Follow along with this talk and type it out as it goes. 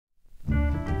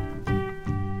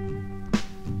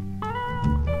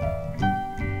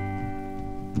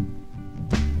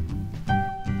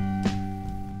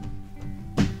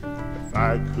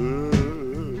I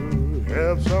could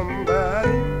help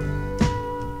somebody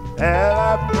and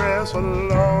I press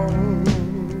along.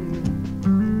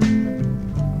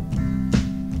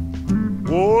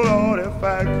 Oh Lord, if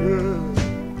I could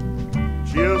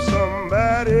cheer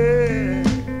somebody,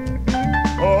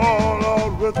 oh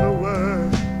Lord, with the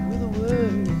word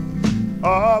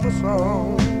of a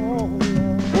song.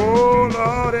 Oh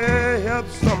Lord, help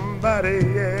somebody,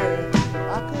 yeah.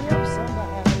 I could help somebody.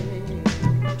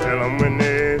 Tell them when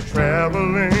they're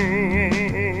traveling,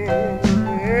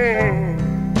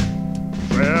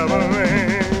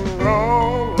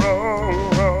 wrong, wrong,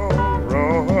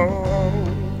 wrong, wrong.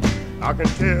 I can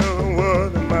tell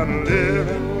what my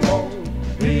living won't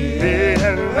be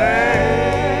in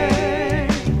vain.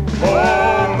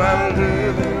 Oh, my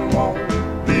living won't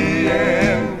be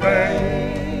in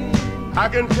vain. I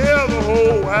can tell the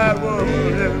whole wide world my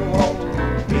living won't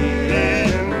be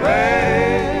in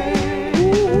vain.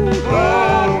 Ooh,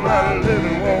 Lord, my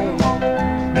living won't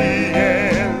be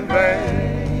in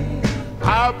vain.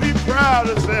 I'll be proud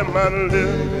to say my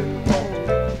living won't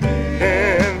be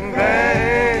in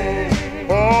vain.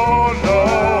 Oh,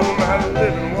 Lord, my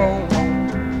living won't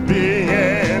be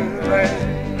in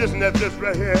vain. Listen to this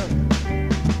right here.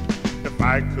 If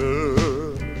I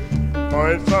could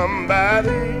point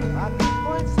somebody,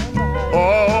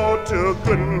 oh, to a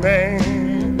good man,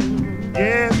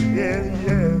 yes, yes,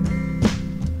 yes.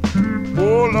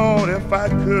 Oh Lord, if I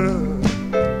could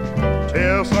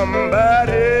tell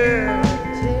somebody,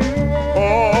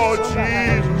 oh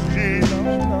Jesus, Jesus,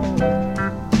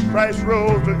 Christ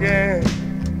rose again.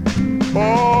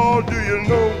 Oh, do you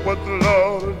know what the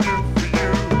Lord will do for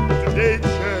you today,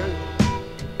 church?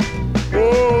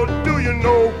 Oh, do you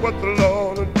know what the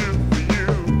Lord will do for you?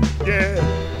 Yeah,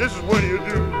 this is what He'll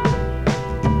do.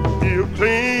 He'll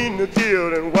clean the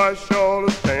guilt and wash all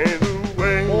the stains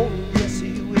away. Oh, yes,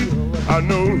 He will. I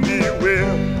know He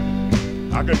will.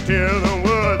 I can tell the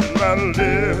world that my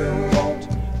living won't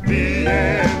be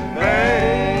in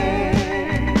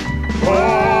vain.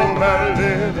 Oh, my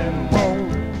living won't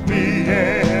be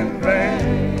in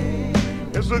vain.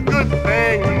 It's a good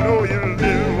thing to know